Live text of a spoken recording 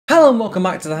Hello and welcome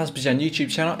back to the JamesFR YouTube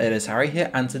channel. It is Harry here,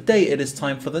 and today it is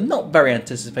time for the not very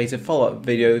anticipated follow-up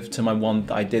video to my one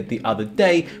that I did the other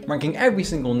day, ranking every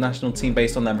single national team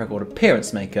based on their record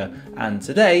appearance maker. And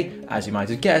today, as you might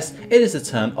have guessed, it is the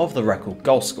turn of the record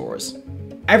goal scorers.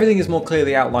 Everything is more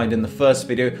clearly outlined in the first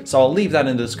video, so I'll leave that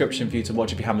in the description for you to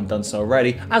watch if you haven't done so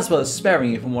already, as well as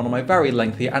sparing you from one of my very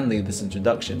lengthy and needless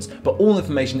introductions. But all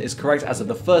information is correct as of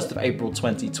the 1st of April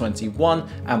 2021,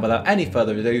 and without any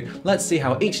further ado, let's see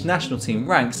how each national team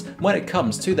ranks when it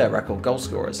comes to their record goal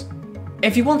scorers.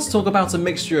 If you want to talk about a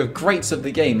mixture of greats of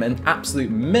the game and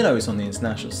absolute minnows on the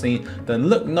international scene, then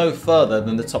look no further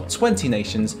than the top 20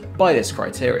 nations by this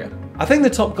criteria. I think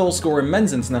the top goal scorer in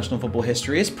men's international football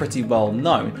history is pretty well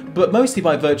known, but mostly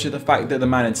by virtue of the fact that the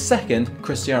man in second,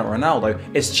 Cristiano Ronaldo,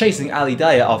 is chasing Ali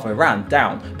Daya of Iran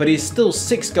down, but he is still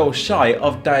 6 goals shy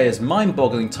of Daya's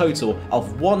mind-boggling total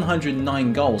of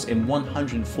 109 goals in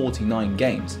 149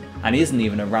 games, and he isn't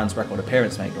even Iran's record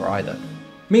appearance maker either.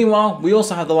 Meanwhile, we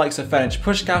also have the likes of Ferenc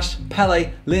Puskás,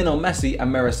 Pele, Lionel Messi and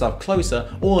Miroslav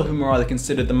Klose, all of whom are either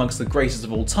considered amongst the greatest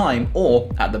of all time or,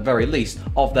 at the very least,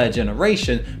 of their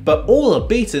generation, but all are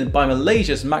beaten by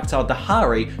Malaysia's Mokhtar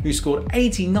Dahari, who scored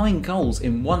 89 goals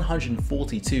in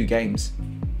 142 games.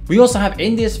 We also have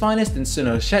India's finest in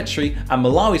Sunil Chhetri and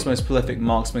Malawi's most prolific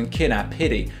marksman Kinat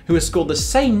Pidi, who has scored the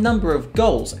same number of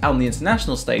goals on the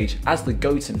international stage as the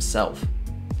GOAT himself.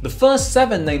 The first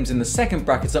 7 names in the second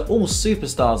bracket are all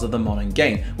superstars of the modern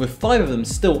game, with 5 of them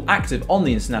still active on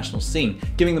the international scene,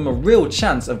 giving them a real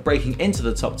chance of breaking into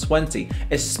the top 20,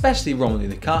 especially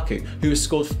Romelu Lukaku, who has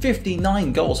scored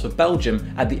 59 goals for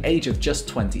Belgium at the age of just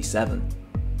 27.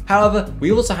 However,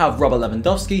 we also have Robert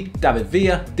Lewandowski, David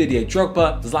Villa, Didier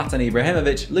Drogba, Zlatan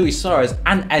Ibrahimovic, Luis Suarez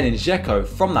and Edin Dzeko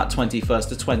from that 21st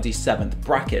to 27th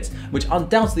bracket, which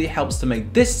undoubtedly helps to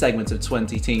make this segment of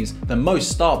 20 teams the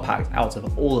most star-packed out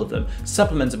of all of them,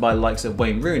 supplemented by the likes of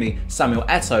Wayne Rooney, Samuel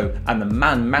Eto'o and the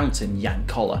man-mountain Jan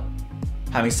Koller.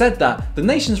 Having said that, the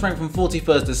nations ranked from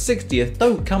 41st to 60th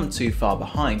don't come too far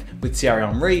behind, with Thierry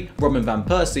Henry, Robin van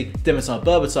Persie, Dimitar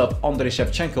Berbatov, Andriy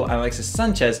Shevchenko and Alexis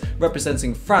Sanchez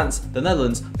representing France, the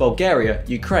Netherlands, Bulgaria,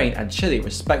 Ukraine and Chile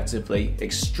respectively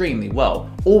extremely well,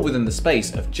 all within the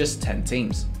space of just 10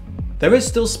 teams. There is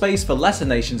still space for lesser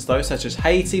nations though, such as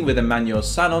Haiti with Emmanuel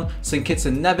Sanon, St Kitts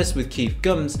and Nevis with Keith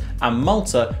Gums, and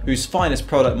Malta, whose finest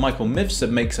product Michael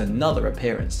Mifsud makes another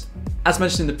appearance. As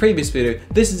mentioned in the previous video,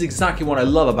 this is exactly what I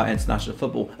love about international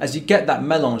football, as you get that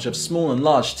melange of small and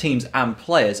large teams and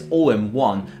players all in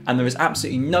one, and there is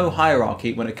absolutely no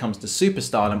hierarchy when it comes to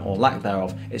superstardom or lack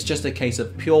thereof. It's just a case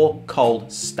of pure cold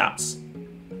stats.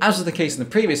 As was the case in the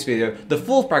previous video, the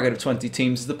 4th bracket of 20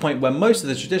 teams is the point where most of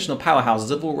the traditional powerhouses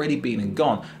have already been and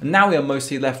gone, and now we are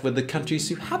mostly left with the countries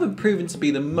who haven't proven to be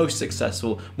the most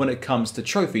successful when it comes to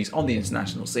trophies on the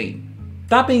international scene.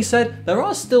 That being said, there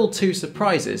are still 2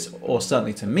 surprises, or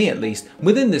certainly to me at least,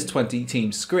 within this 20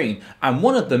 team screen, and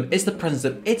one of them is the presence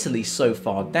of Italy so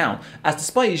far down, as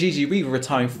despite Gigi Riva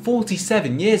retiring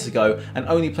 47 years ago and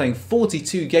only playing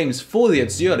 42 games for the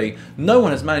Azzurri, no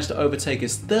one has managed to overtake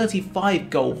his 35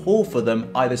 goal haul for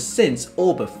them either since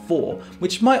or before,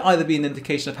 which might either be an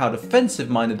indication of how defensive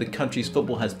minded the country's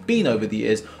football has been over the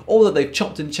years, or that they've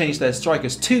chopped and changed their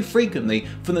strikers too frequently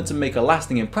for them to make a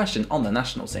lasting impression on the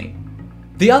national team.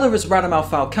 The other is Radamel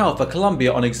Falcao for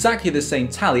Colombia on exactly the same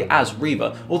tally as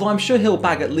Riva, although I'm sure he'll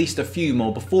bag at least a few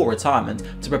more before retirement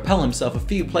to propel himself a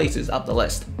few places up the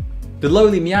list. The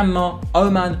lowly Myanmar,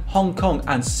 Oman, Hong Kong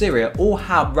and Syria all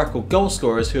have record goal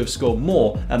scorers who have scored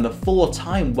more than the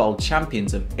 4-time world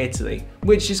champions of Italy,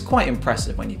 which is quite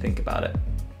impressive when you think about it.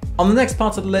 On the next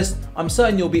part of the list, I'm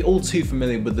certain you'll be all too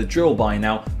familiar with the drill by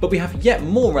now, but we have yet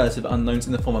more relative unknowns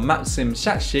in the form of Maxim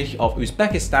Shachich of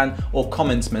Uzbekistan or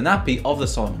Komens Menapi of the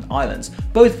Solomon Islands,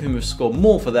 both of whom have scored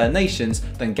more for their nations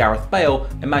than Gareth Bale,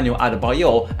 Emmanuel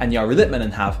Adebayor and Jari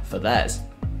Litmanen have for theirs.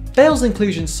 Bale's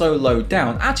inclusion so low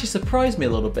down actually surprised me a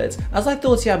little bit, as I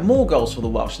thought he had more goals for the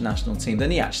Welsh national team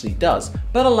than he actually does,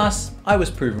 but alas, I was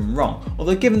proven wrong,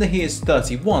 although given that he is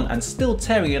 31 and still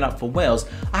tearing it up for Wales,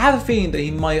 I have a feeling that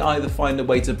he might either find a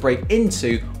way to break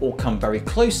into or come very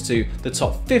close to the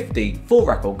top 50 for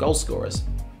record goal scorers.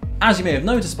 As you may have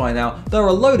noticed by now, there are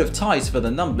a load of ties for the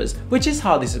numbers, which is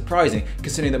hardly surprising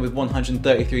considering that with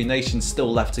 133 nations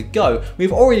still left to go,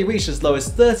 we've already reached as low as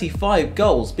 35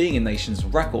 goals being a nation's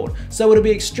record, so it would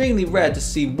be extremely rare to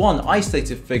see one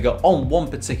isolated figure on one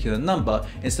particular number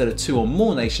instead of 2 or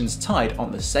more nations tied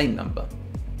on the same number.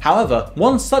 However,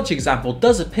 one such example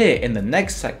does appear in the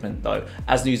next segment though,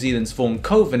 as New Zealand's Vaughan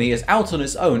Coveney is out on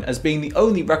its own as being the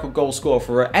only record goal scorer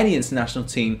for any international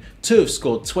team to have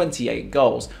scored 28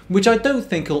 goals, which I don't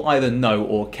think he'll either know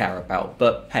or care about,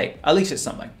 but hey, at least it's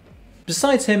something.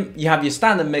 Besides him, you have your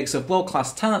standard mix of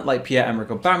world-class talent like Pierre-Emerick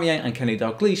Aubameyang and Kenny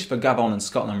Dalglish for Gabon and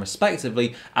Scotland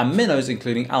respectively, and minnows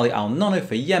including Ali Al-Nono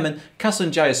for Yemen,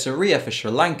 Kasunjaya Surya for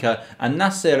Sri Lanka, and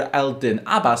Nasir El-Din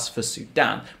Abbas for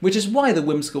Sudan, which is why the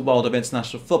whimsical world of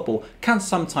international football can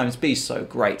sometimes be so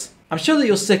great. I'm sure that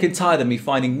you're sick and tired of me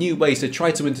finding new ways to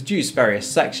try to introduce various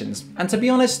sections, and to be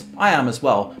honest, I am as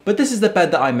well, but this is the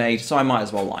bed that I made, so I might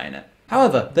as well lie in it.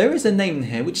 However, there is a name in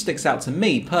here which sticks out to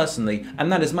me personally,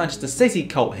 and that is Manchester City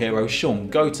cult hero Shaun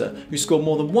Goater, who scored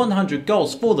more than 100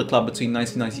 goals for the club between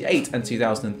 1998 and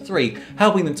 2003,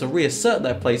 helping them to reassert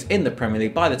their place in the Premier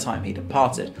League by the time he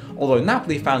departed. Although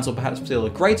Napoli fans will perhaps feel a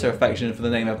greater affection for the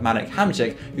name of Manek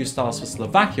Hamšík, who stars for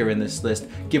Slovakia in this list,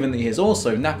 given that he is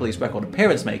also Napoli's record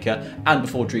appearance maker, and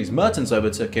before Dries Mertens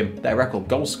overtook him, their record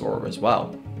goalscorer as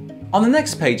well. On the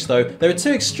next page though, there are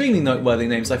two extremely noteworthy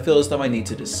names I feel as though I need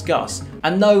to discuss.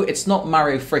 And no, it's not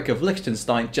Mario Frick of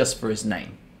Liechtenstein just for his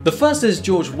name. The first is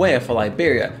George Weah for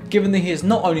Liberia, given that he is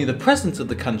not only the president of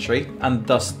the country, and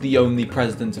thus the only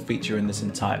president to feature in this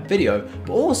entire video,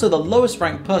 but also the lowest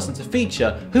ranked person to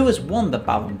feature who has won the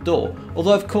Ballon d'Or.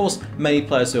 Although of course, many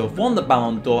players who have won the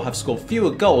Ballon d'Or have scored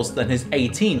fewer goals than his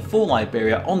 18 for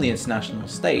Liberia on the international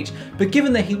stage, but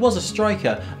given that he was a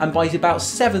striker and by about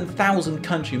 7,000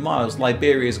 country miles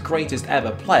Liberia's greatest ever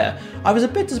player, I was a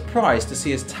bit surprised to see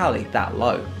his tally that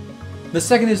low. The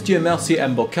second is Duamelsi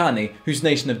Mbokani, whose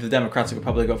nation of the Democratic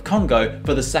Republic of Congo,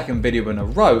 for the second video in a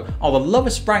row, are the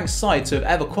lowest ranked side to have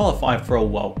ever qualified for a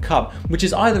World Cup, which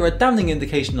is either a damning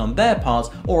indication on their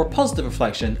part or a positive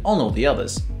reflection on all the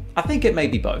others. I think it may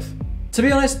be both. To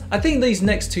be honest, I think these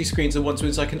next two screens are ones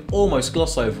which I can almost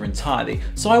gloss over entirely,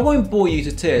 so I won't bore you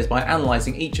to tears by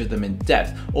analysing each of them in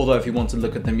depth, although if you want to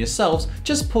look at them yourselves,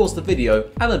 just pause the video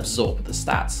and absorb the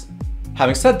stats.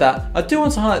 Having said that, I do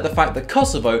want to highlight the fact that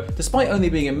Kosovo, despite only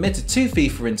being admitted to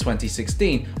FIFA in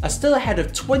 2016, are still ahead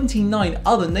of 29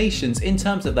 other nations in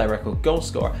terms of their record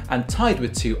goalscorer, and tied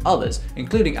with two others,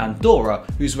 including Andorra,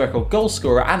 whose record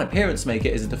goalscorer and appearance maker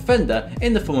is a defender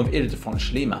in the form of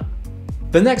Ildefonso Lima.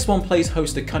 The next one plays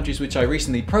host to countries which I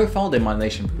recently profiled in my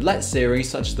Nation Roulette series,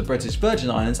 such as the British Virgin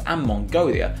Islands and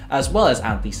Mongolia, as well as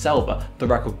Andy Selva, the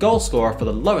record goalscorer for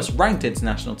the lowest ranked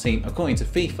international team according to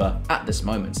FIFA at this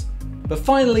moment. But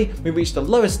finally, we reach the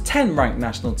lowest 10 ranked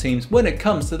national teams when it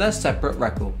comes to their separate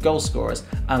record goalscorers,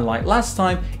 and like last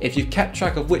time, if you've kept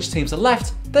track of which teams are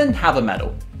left, then have a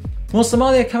medal. Will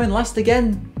Somalia come in last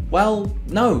again? Well,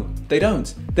 no, they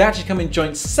don't. They actually come in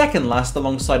joint second last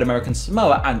alongside American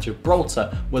Samoa and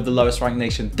Gibraltar, with the lowest ranked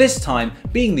nation this time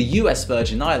being the US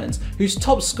Virgin Islands, whose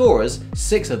top scorers,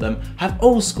 6 of them, have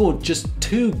all scored just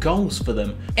 2 goals for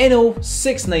them. In all,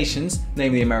 6 nations,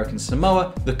 namely American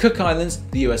Samoa, the Cook Islands,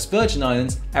 the US Virgin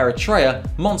Islands, Eritrea,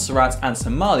 Montserrat and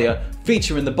Somalia,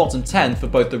 feature in the bottom 10 for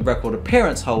both the record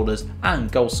appearance holders and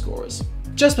goal scorers.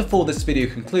 Just before this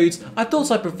video concludes, I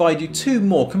thought I'd provide you 2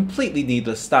 more completely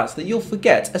needless stats that you'll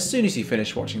forget as soon as you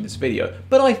finish watching this video,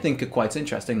 but I think are quite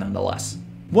interesting nonetheless.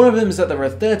 One of them is that there are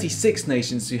 36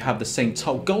 nations who have the same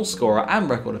top goal scorer and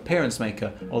record appearance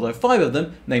maker, although 5 of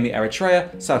them, namely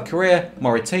Eritrea, South Korea,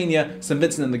 Mauritania, St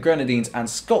Vincent and the Grenadines and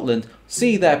Scotland,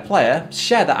 see their player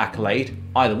share the accolade,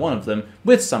 either one of them,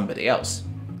 with somebody else.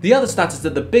 The other stat is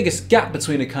that the biggest gap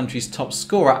between a country's top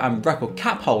scorer and record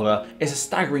cap holder is a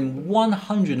staggering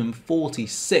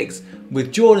 146,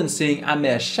 with Jordan seeing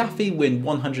Amir Shafi win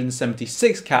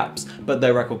 176 caps, but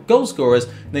their record goal scorers,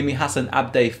 namely Hassan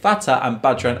Abdel Fattah and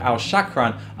Badran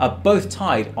Al-Shakran, are both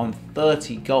tied on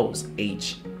 30 goals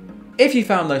each. If you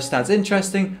found those stats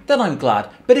interesting, then I'm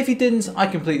glad, but if you didn't, I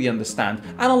completely understand,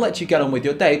 and I'll let you get on with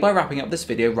your day by wrapping up this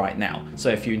video right now. So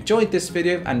if you enjoyed this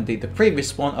video, and indeed the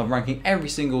previous one of ranking every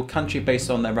single country based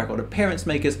on their record appearance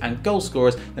makers and goal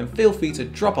scorers, then feel free to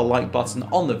drop a like button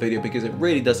on the video because it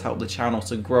really does help the channel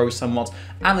to grow somewhat,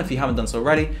 and if you haven't done so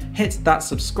already, hit that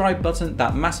subscribe button,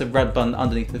 that massive red button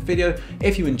underneath the video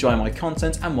if you enjoy my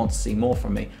content and want to see more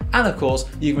from me. And of course,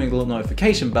 you can ring the little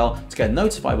notification bell to get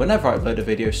notified whenever I upload a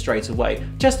video straight away,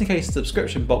 just in case the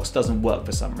subscription box doesn't work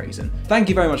for some reason. Thank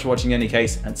you very much for watching in any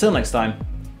case. Until next time,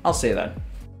 I'll see you then.